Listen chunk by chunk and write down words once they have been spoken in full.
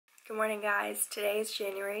Good morning, guys. Today is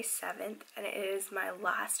January 7th and it is my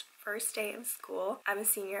first day of school. I'm a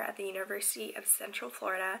senior at the University of Central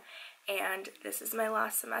Florida and this is my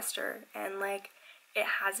last semester, and it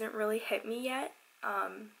hasn't really hit me yet,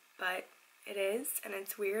 but it is, and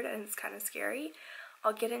it's weird and it's kind of scary.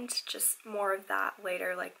 I'll get into just more of that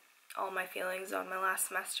later, like all my feelings on my last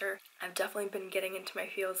semester. I've definitely been getting into my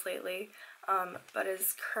feels lately, but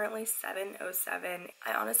it's currently 7:07.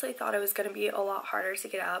 I honestly thought it was going to be a lot harder to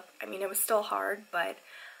get up. I mean, it was still hard, but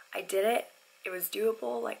I did it. It was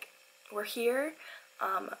doable. Like, we're here.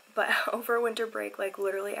 But over winter break, like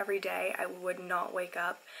literally every day, I would not wake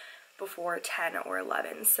up before 10 or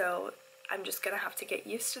 11. So I'm just gonna have to get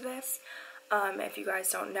used to this. If you guys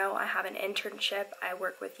don't know, I have an internship. I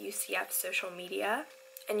work with UCF social media,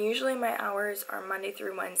 and usually my hours are Monday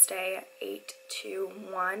through Wednesday, 8 to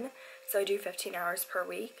 1. So I do 15 hours per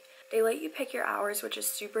week. They let you pick your hours, which is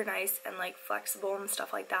super nice and like flexible and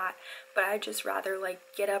stuff like that. But I'd just rather like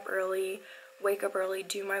get up early, wake up early,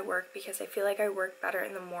 do my work, because I feel like I work better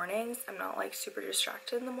in the mornings. I'm not like super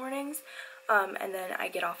distracted in the mornings. And then I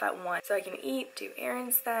get off at 1. So I can eat, do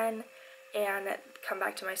errands then, and come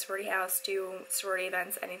back to my sorority house, do sorority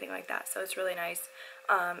events, anything like that. So it's really nice.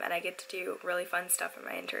 And I get to do really fun stuff in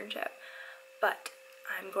my internship. But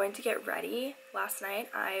I'm going to get ready. Last night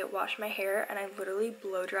I washed my hair and I literally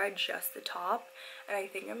blow dried just the top, and I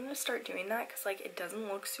think I'm gonna start doing that because like it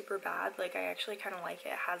doesn't look super bad. Like, I actually kind of like it.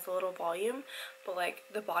 It has a little volume, but like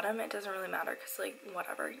the bottom, it doesn't really matter because like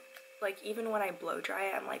whatever. Like, even when I blow dry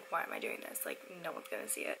it, I'm like, why am I doing this? Like, no one's gonna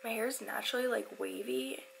see it. My hair is naturally like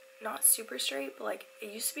wavy, not super straight, but like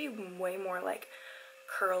it used to be way more like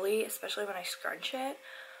curly, especially when I scrunch it.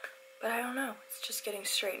 But I don't know, it's just getting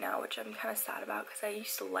straight now, which I'm kind of sad about because I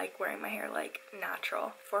used to like wearing my hair like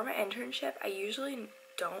natural. For my internship, I usually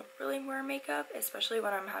don't really wear makeup, especially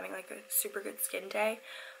when I'm having like a super good skin day.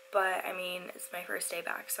 But I mean, it's my first day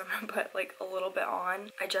back, so I'm gonna put like a little bit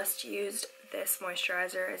on. I just used this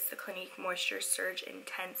moisturizer. It's the Clinique Moisture Surge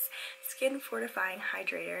Intense Skin Fortifying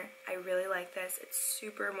Hydrator. I really like this. It's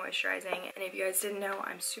super moisturizing. And if you guys didn't know,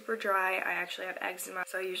 I'm super dry. I actually have eczema,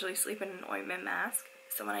 so I usually sleep in an ointment mask.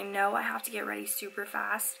 So when I know I have to get ready super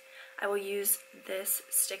fast, I will use this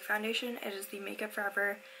stick foundation. It is the Makeup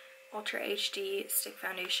Forever Ultra HD Stick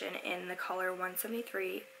Foundation in the color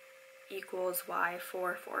 173 equals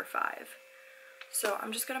Y445. So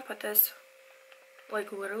I'm just gonna put this,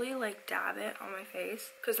 like literally like dab it on my face,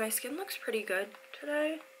 because my skin looks pretty good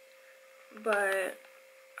today, but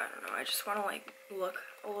I don't know, I just want to like look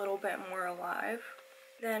a little bit more alive.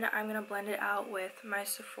 Then I'm gonna blend it out with my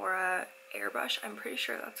Sephora airbrush. I'm pretty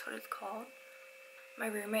sure that's what it's called. My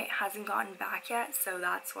roommate hasn't gotten back yet, so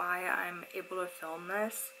that's why I'm able to film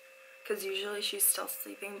this, because usually she's still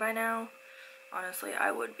sleeping by now. Honestly,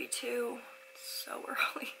 I would be too. It's so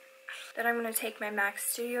early. Then I'm going to take my MAC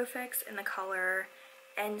Studio Fix in the color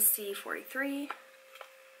NC43,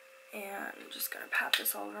 and I'm just going to pat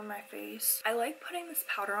this all over my face. I like putting this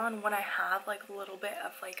powder on when I have like a little bit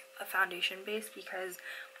of like a foundation base, because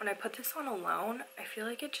when I put this on alone, I feel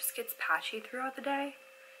like it just gets patchy throughout the day.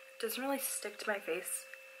 It doesn't really stick to my face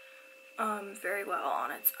very well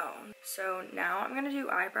on its own. So now I'm going to do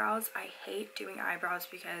eyebrows. I hate doing eyebrows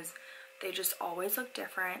because they just always look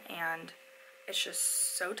different and it's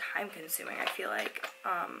just so time consuming, I feel like,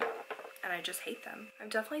 and I just hate them.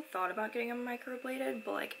 I've definitely thought about getting them microbladed,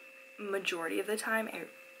 but like majority of the time it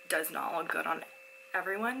does not look good on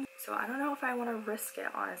everyone. So I don't know if I want to risk it,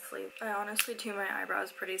 honestly. I honestly do my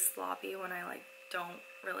eyebrows pretty sloppy when I like don't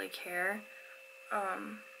really care.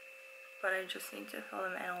 But I just need to fill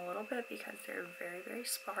them in a little bit because they're very, very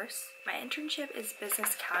sparse. My internship is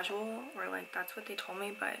business casual, or like that's what they told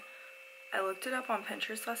me, but I looked it up on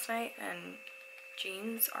Pinterest last night and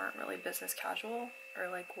jeans aren't really business casual, or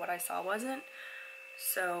like what I saw wasn't.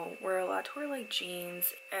 So we're allowed to wear like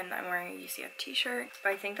jeans, and I'm wearing a UCF t-shirt, but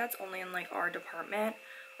I think that's only in like our department.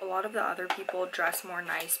 A lot of the other people dress more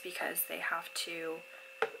nice because they have to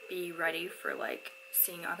be ready for like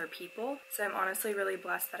seeing other people. So I'm honestly really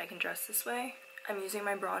blessed that I can dress this way. I'm using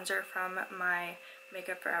my bronzer from my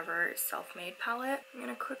Makeup Forever Self-Made palette. I'm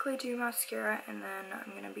gonna quickly do mascara and then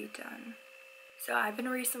I'm gonna be done. So I've been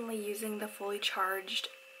recently using the Fully Charged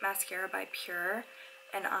mascara by Pure,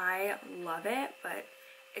 and I love it, but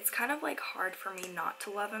it's kind of like hard for me not to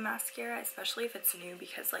love a mascara, especially if it's new,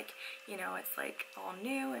 because like, you know, it's like all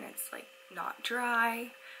new and it's like not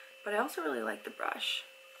dry. But I also really like the brush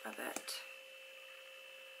of it.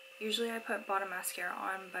 Usually I put bottom mascara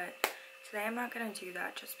on, but today I'm not gonna do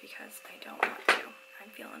that just because I don't want to. I'm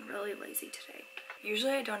feeling really lazy today.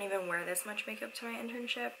 Usually I don't even wear this much makeup to my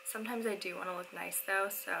internship. Sometimes I do want to look nice though,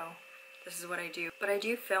 so this is what I do. But I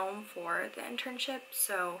do film for the internship,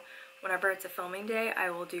 so whenever it's a filming day, I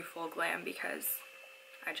will do full glam because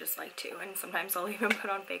I just like to, and sometimes I'll even put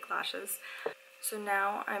on fake lashes. So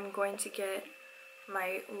now I'm going to get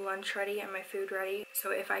my lunch ready and my food ready.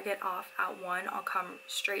 So if I get off at 1, I'll come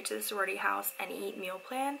straight to the sorority house and eat meal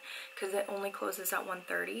plan because it only closes at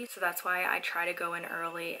 1:30. So that's why I try to go in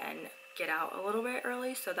early and get out a little bit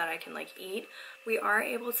early so that I can like eat. We are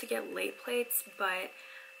able to get late plates, but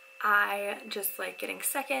I just like getting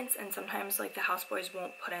seconds, and sometimes like the houseboys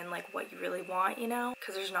won't put in like what you really want, you know,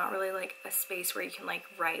 because there's not really like a space where you can like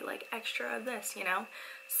write like extra of this, you know.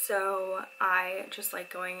 So I just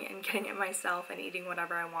like going and getting it myself and eating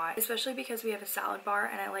whatever I want, especially because we have a salad bar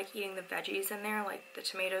and I like eating the veggies in there, like the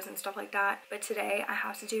tomatoes and stuff like that. But today I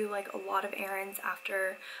have to do like a lot of errands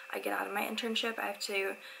after I get out of my internship. I have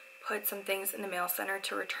to put some things in the mail center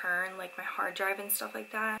to return, like my hard drive and stuff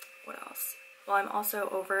like that. What else? While I'm also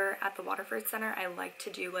over at the Waterford Center, I like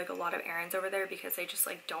to do like a lot of errands over there because I just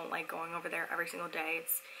like don't like going over there every single day.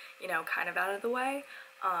 It's, you know, kind of out of the way.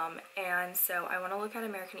 And so I want to look at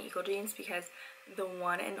American Eagle jeans because the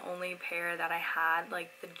one and only pair that I had,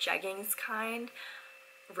 like the jeggings kind,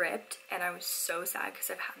 ripped, and I was so sad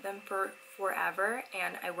because I've had them for forever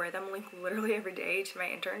and I wear them like literally every day to my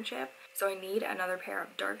internship. So I need another pair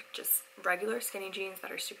of dark, just regular skinny jeans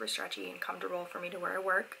that are super stretchy and comfortable for me to wear to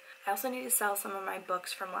work. I also need to sell some of my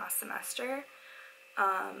books from last semester,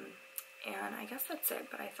 and I guess that's it,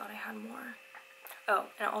 but I thought I had more. Oh,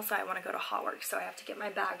 and also I want to go to Hot Work, so I have to get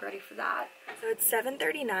my bag ready for that. So it's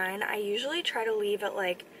 7:39. I usually try to leave at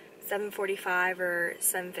like 7:45 or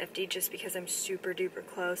 7:50 just because I'm super duper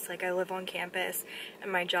close. Like I live on campus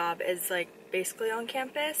and my job is like basically on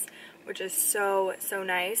campus, which is so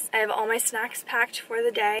nice. I have all my snacks packed for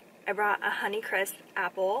the day. I brought a Honeycrisp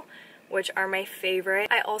apple, which are my favorite.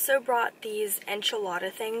 I also brought these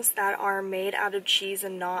enchilada things that are made out of cheese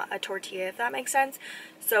and not a tortilla, if that makes sense.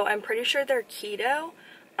 So I'm pretty sure they're keto,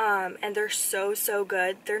 and they're so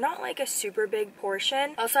good. They're not like a super big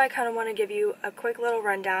portion. Also, I kind of want to give you a quick little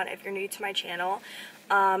rundown if you're new to my channel.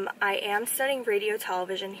 I am studying radio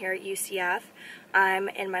television here at UCF. I'm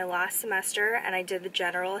in my last semester and I did the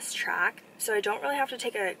generalist track, so I don't really have to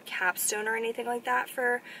take a capstone or anything like that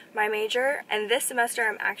for my major. And this semester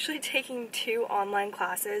I'm actually taking 2 online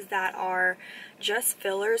classes that are just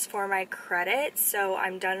fillers for my credit. So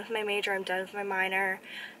I'm done with my major, I'm done with my minor,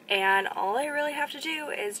 and all I really have to do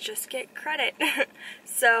is just get credit.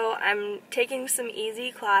 So I'm taking some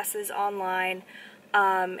easy classes online.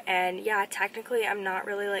 And yeah, technically I'm not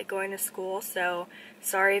really like going to school, so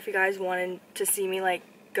sorry if you guys wanted to see me like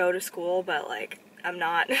go to school, but like I'm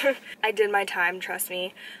not. I did my time, trust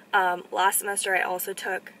me. Last semester I also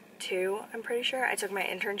took 2, I'm pretty sure. I took my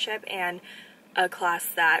internship and a class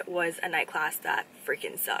that was a night class that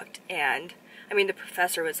freaking sucked. And I mean, the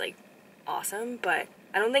professor was like awesome, but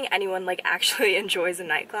I don't think anyone like actually enjoys a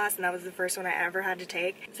night class, and that was the first one I ever had to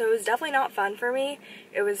take. So it was definitely not fun for me.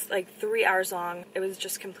 It was like 3 hours long. It was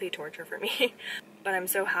just complete torture for me. But I'm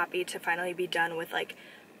so happy to finally be done with like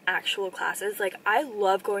actual classes. Like I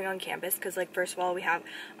love going on campus because like first of all we have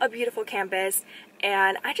a beautiful campus,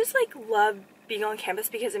 and I just like love being on campus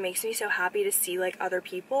because it makes me so happy to see like other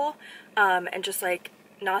people, and just like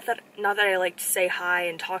not that I like to say hi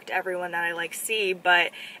and talk to everyone that I like see,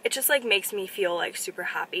 but it just like makes me feel like super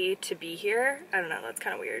happy to be here. I don't know, that's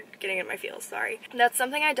kind of weird, getting in my feels, sorry. That's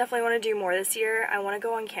something I definitely want to do more this year. I want to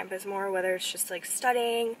go on campus more, whether it's just like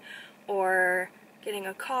studying or getting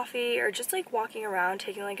a coffee or just like walking around,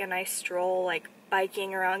 taking like a nice stroll, like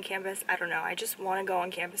biking around campus. I don't know, I just want to go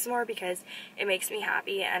on campus more because it makes me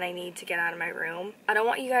happy and I need to get out of my room. I don't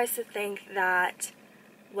want you guys to think that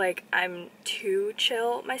like I'm too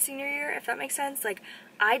chill my senior year, if that makes sense. Like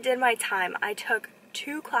I did my time. I took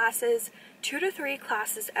 2 to 3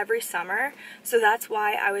 classes every summer, so that's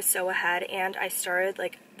why I was so ahead, and I started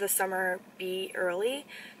like the summer B early.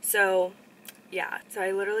 So yeah, so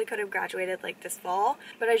I literally could have graduated like this fall,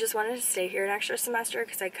 but I just wanted to stay here an extra semester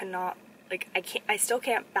because I could not, like I still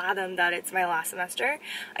can't fathom that it's my last semester.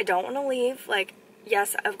 I don't want to leave. Like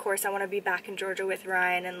yes, of course I want to be back in Georgia with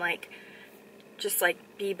Ryan and like just like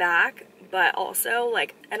be back, but also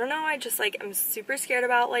like I don't know, I just like I'm super scared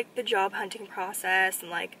about like the job hunting process, and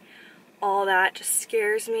like all that just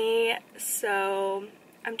scares me, so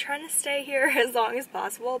I'm trying to stay here as long as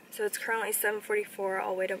possible. So it's currently 7:44.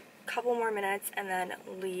 I'll wait a couple more minutes and then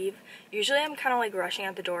leave. Usually I'm kind of like rushing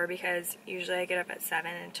out the door because usually I get up at 7,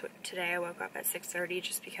 and today I woke up at 6:30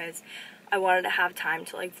 just because I wanted to have time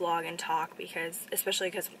to like vlog and talk, because especially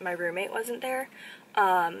because my roommate wasn't there.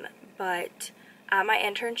 But at my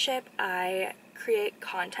internship, I create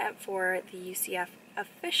content for the UCF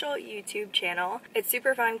official YouTube channel. It's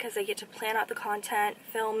super fun because I get to plan out the content,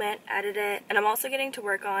 film it, edit it, and I'm also getting to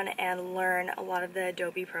work on and learn a lot of the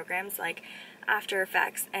Adobe programs like After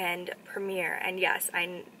Effects and Premiere. And yes,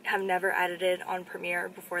 I have never edited on Premiere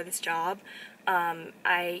before this job.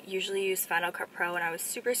 I usually use Final Cut Pro, and I was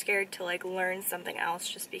super scared to like learn something else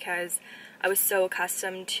just because I was so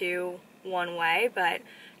accustomed to one way, but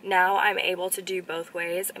now I'm able to do both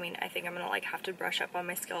ways. I mean, I think I'm gonna like have to brush up on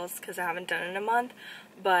my skills because I haven't done it in a month,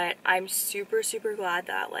 but I'm super glad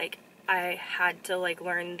that like I had to like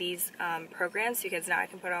learn these programs because now I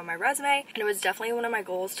can put it on my resume. And it was definitely one of my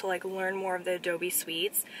goals to like learn more of the Adobe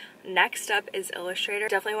suites. Next up is Illustrator.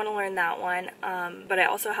 Definitely want to learn that one, but I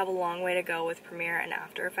also have a long way to go with Premiere and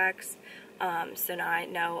After Effects. So now I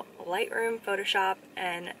know Lightroom, Photoshop,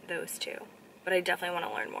 and those two. But I definitely want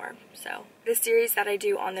to learn more. So this series that I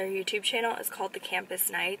do on their YouTube channel is called The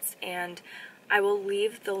Campus Nights, and I will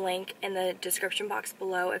leave the link in the description box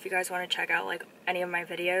below if you guys want to check out like any of my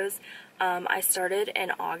videos. I started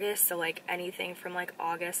in August, so like anything from like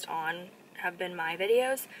August on have been my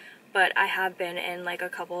videos, but I have been in like a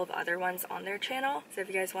couple of other ones on their channel. So if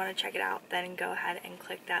you guys want to check it out, then go ahead and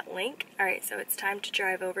click that link. Alright, so it's time to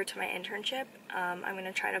drive over to my internship. I'm going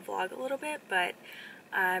to try to vlog a little bit, but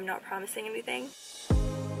I'm not promising anything.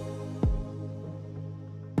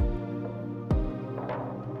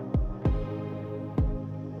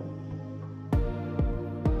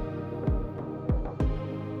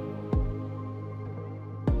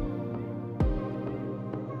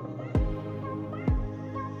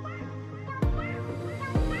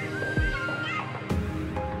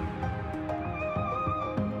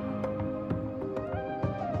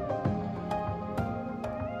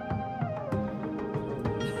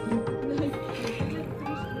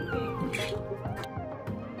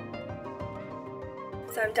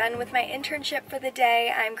 So I'm done with my internship for the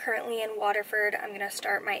day. I'm currently in Waterford. I'm gonna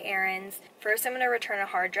start my errands. First, I'm gonna return a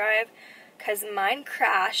hard drive because mine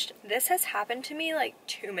crashed. This has happened to me like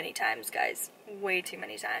too many times, guys. Way too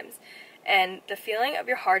many times. And the feeling of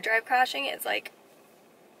your hard drive crashing is like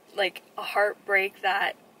a heartbreak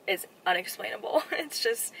that is unexplainable. It's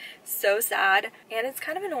just so sad. And it's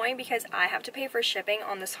kind of annoying because I have to pay for shipping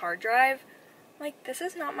on this hard drive. Like, this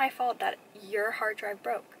is not my fault that your hard drive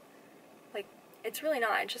broke. Like, it's really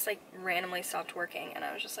not. It just like randomly stopped working, and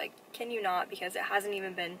I was just like, can you not? Because it hasn't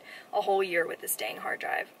even been a whole year with this dang hard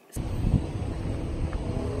drive.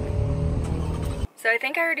 So I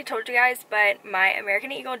think I already told you guys, but my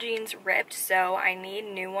American Eagle jeans ripped, so I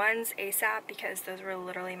need new ones ASAP because those were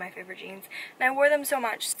literally my favorite jeans and I wore them so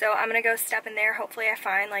much. So I'm gonna go step in there. Hopefully I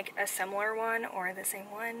find like a similar one or the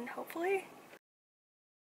same one, hopefully.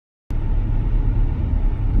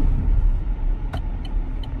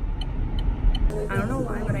 I don't know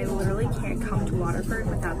why, but I literally can't come to Waterford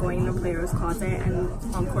without going into Plato's Closet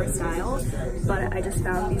and Encore Style, but I just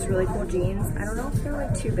found these really cool jeans. I don't know if they're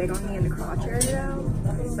like too big on me in the crotch area,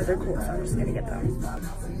 but they're cool, so I'm just gonna get them.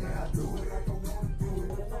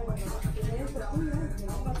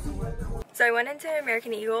 So I went into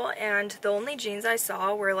American Eagle, and the only jeans I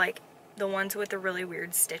saw were like the ones with the really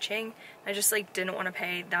weird stitching. I just like didn't want to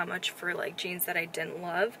pay that much for like jeans that I didn't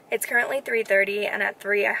love. It's currently 3:30, and at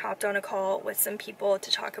 3 I hopped on a call with some people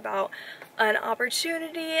to talk about an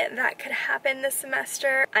opportunity that could happen this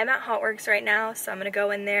semester. I'm at Hotworks right now, so I'm gonna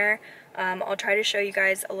go in there. I'll try to show you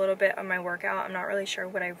guys a little bit of my workout. I'm not really sure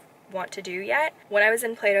what I want to do yet. When I was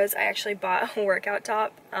in Plato's, I actually bought a workout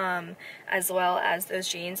top as well as those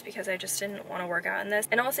jeans because I just didn't want to work out in this.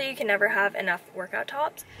 And also, you can never have enough workout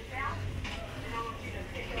tops.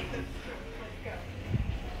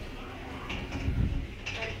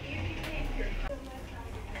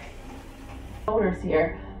 Shoulders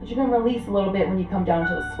here, but you can release a little bit when you come down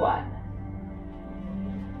to the squat.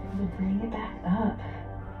 And bring it back up.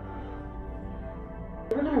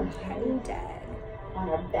 I'm dead. On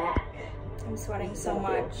our back. I'm sweating so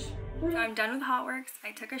much. So I'm done with Hotworks.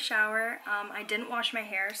 I took a shower. I didn't wash my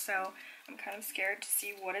hair, so I'm kind of scared to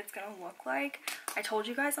see what it's gonna look like. I told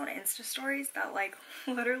you guys on Insta stories that like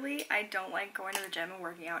literally I don't like going to the gym and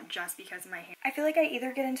working out just because of my hair. I feel like I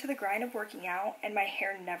either get into the grind of working out and my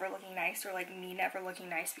hair never looking nice, or like me never looking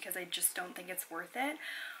nice because I just don't think it's worth it,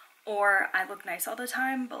 or I look nice all the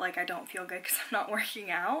time but like I don't feel good because I'm not working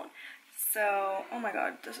out. So, oh my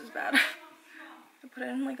god, this is bad. I put it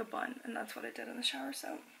in like a bun, and that's what I did in the shower,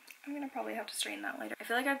 so I'm gonna probably have to straighten that later. I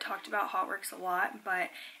feel like I've talked about Hotworks a lot,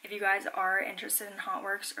 but if you guys are interested in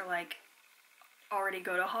Hotworks or like already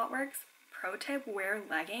go to Hotworks, pro tip, wear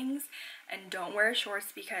leggings and don't wear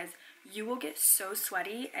shorts because you will get so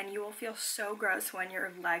sweaty and you will feel so gross when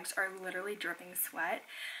your legs are literally dripping sweat.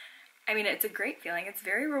 I mean, it's a great feeling. It's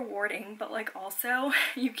very rewarding, but like also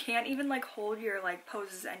you can't even like hold your like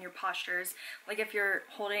poses and your postures. Like if you're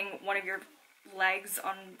holding one of your legs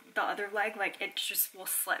on the other leg, like it just will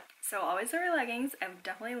slip. So always wear leggings. I've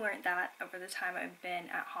definitely learned that over the time I've been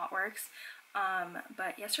at Hotworks.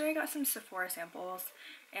 But yesterday I got some Sephora samples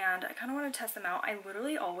and I kind of want to test them out. I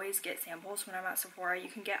literally always get samples when I'm at Sephora. You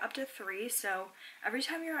can get up to 3, so every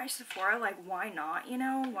time you're at Sephora, like why not, you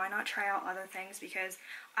know? Why not try out other things? Because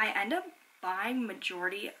I end up buying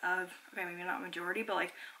majority of, okay, maybe not majority, but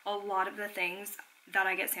like a lot of the things that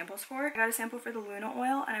I get samples for. I got a sample for the Luna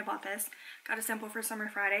oil and I bought this. Got a sample for Summer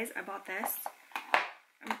Fridays, I bought this.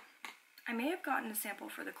 I may have gotten a sample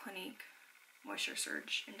for the Clinique Moisture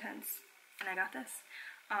Surge Intense and I got this.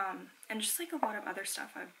 And just like a lot of other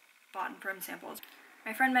stuff I've bought from samples.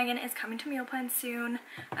 My friend Megan is coming to Meal Plan soon.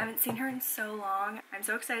 I haven't seen her in so long. I'm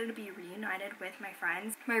so excited to be reunited with my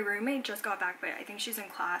friends. My roommate just got back, but I think she's in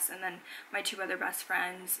class, and then my 2 other best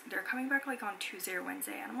friends, they're coming back like on Tuesday or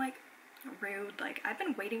Wednesday, and I'm like, rude. Like, I've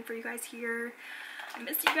been waiting for you guys here. I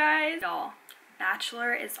miss you guys. Y'all,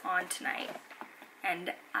 Bachelor is on tonight,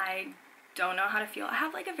 and I don't know how to feel. I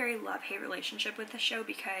have like a very love-hate relationship with the show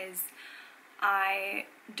because I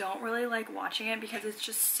don't really like watching it because it's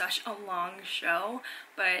just such a long show,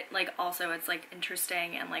 but like also it's like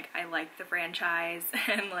interesting and like I like the franchise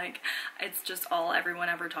and like it's just all everyone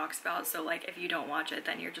ever talks about, so like if you don't watch it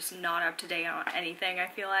then you're just not up to date on anything, I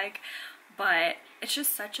feel like. But it's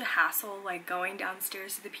just such a hassle like going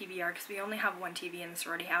downstairs to the PBR because we only have one TV in the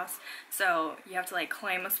sorority house, so you have to like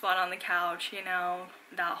claim a spot on the couch, you know,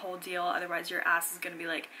 that whole deal, otherwise your ass is gonna be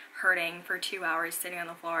like hurting for 2 hours sitting on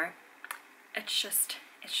the floor. It's just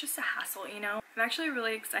a hassle, you know? I'm actually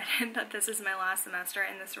really excited that this is my last semester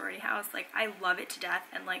in the sorority house. Like, I love it to death,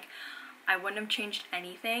 and like, I wouldn't have changed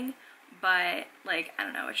anything, but like, I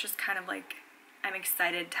don't know, it's just kind of like, I'm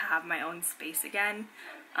excited to have my own space again,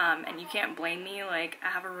 and you can't blame me. Like, I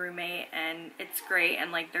have a roommate, and it's great,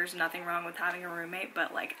 and like, there's nothing wrong with having a roommate,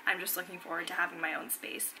 but like, I'm just looking forward to having my own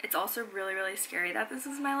space. It's also really, really scary that this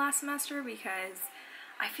is my last semester because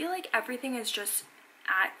I feel like everything is just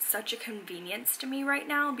at such a convenience to me right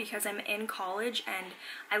now because I'm in college and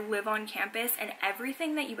I live on campus, and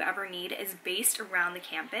everything that you ever need is based around the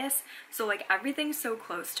campus. So like everything's so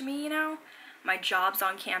close to me, you know? My job's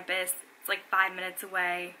on campus, it's like 5 minutes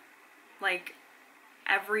away. Like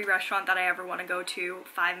every restaurant that I ever want to go to,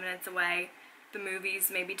 5 minutes away. The movies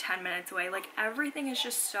maybe 10 minutes away. Like everything is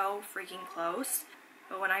just so freaking close.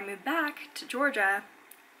 But when I moved back to Georgia,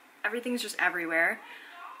 everything's just everywhere.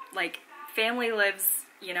 Like family lives,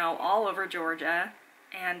 you know, all over Georgia,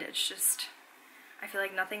 and it's just, I feel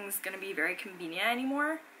like nothing's gonna be very convenient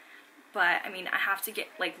anymore. But I mean, I have to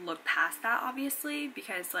look past that, obviously,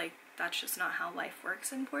 because like that's just not how life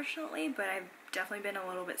works, unfortunately. But I've definitely been a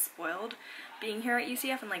little bit spoiled being here at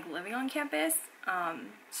UCF and like living on campus.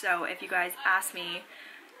 So if you guys ask me,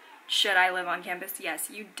 should I live on campus? Yes,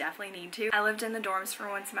 you definitely need to. I lived in the dorms for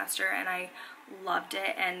 1 semester and I loved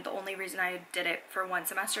it, and the only reason I did it for 1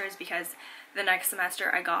 semester is because the next semester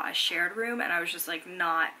I got a shared room and I was just like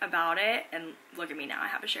not about it, and look at me now, I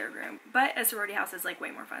have a shared room. But a sorority house is like way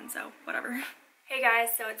more fun, so whatever. Hey guys,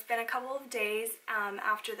 so it's been a couple of days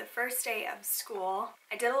after the first day of school.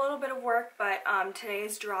 I did a little bit of work, but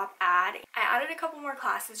today's drop ad, I added a couple more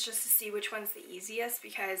classes just to see which one's the easiest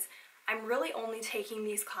because I'm really only taking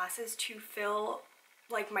these classes to fill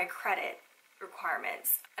like my credit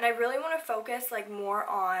requirements, and I really want to focus like more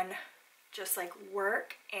on just like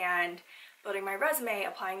work and building my resume,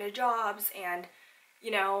 applying to jobs, and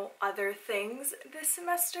you know, other things this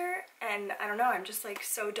semester. And I don't know, I'm just like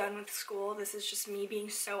so done with school. This is just me being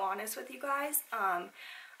so honest with you guys.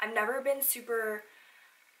 I've never been super,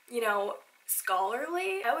 you know,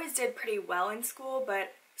 scholarly. I always did pretty well in school,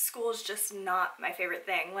 but school is just not my favorite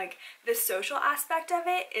thing. Like, the social aspect of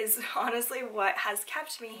it is honestly what has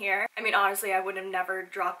kept me here. I mean, honestly, I would have never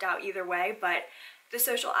dropped out either way, but the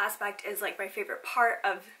social aspect is like my favorite part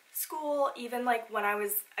of school. Even like when I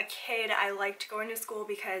was a kid, I liked going to school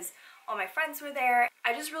because all my friends were there.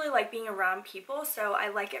 I just really like being around people, so I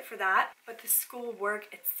like it for that. But the school work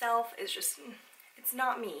itself is just, it's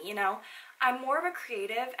not me, you know? I'm more of a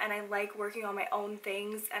creative and I like working on my own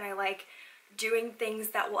things, and I like doing things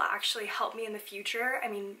that will actually help me in the future. I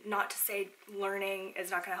mean, not to say learning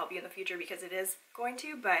is not going to help you in the future, because it is going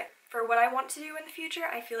to, but for what I want to do in the future,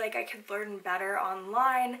 I feel like I could learn better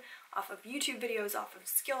online, off of YouTube videos, off of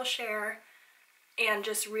Skillshare, and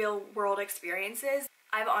just real world experiences.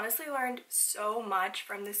 I've honestly learned so much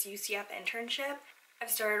from this UCF internship. I've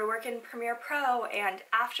started to work in Premiere Pro and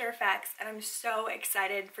After Effects, and I'm so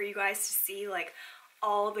excited for you guys to see like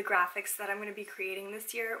all the graphics that I'm going to be creating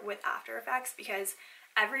this year with After Effects, because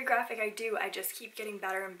every graphic I do, I just keep getting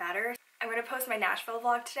better and better. I'm going to post my Nashville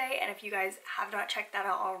vlog today, and if you guys have not checked that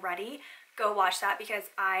out already, go watch that because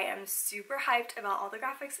I am super hyped about all the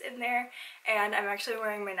graphics in there. And I'm actually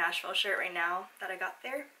wearing my Nashville shirt right now that I got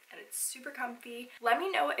there, and it's super comfy. Let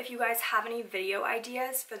me know if you guys have any video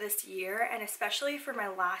ideas for this year, and especially for my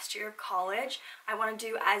last year of college. I want to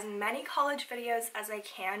do as many college videos as I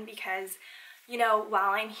can because, you know,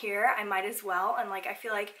 while I'm here, I might as well. And like, I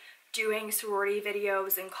feel like doing sorority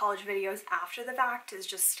videos and college videos after the fact is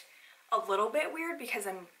just a little bit weird because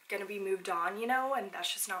I'm gonna be moved on, you know, and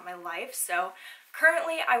that's just not my life. So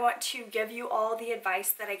currently I want to give you all the advice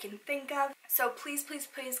that I can think of. So please, please,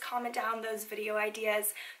 please comment down those video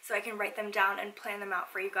ideas so I can write them down and plan them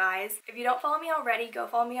out for you guys. If you don't follow me already, go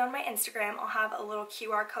follow me on my Instagram. I'll have a little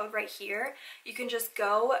QR code right here. You can just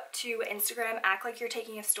go to Instagram, act like you're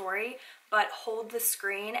taking a story, but hold the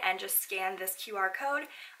screen and just scan this QR code.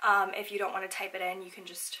 If you don't want to type it in, you can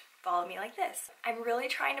just follow me like this. I'm really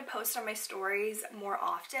trying to post on my stories more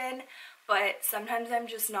often, but sometimes I'm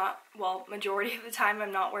just not, well, majority of the time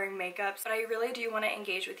I'm not wearing makeup, but I really do want to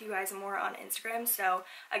engage with you guys more on Instagram. So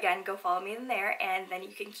again, go follow me in there and then you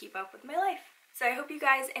can keep up with my life. So I hope you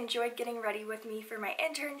guys enjoyed getting ready with me for my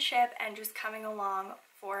internship and just coming along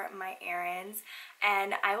for my errands,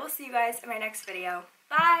 and I will see you guys in my next video.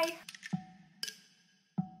 Bye!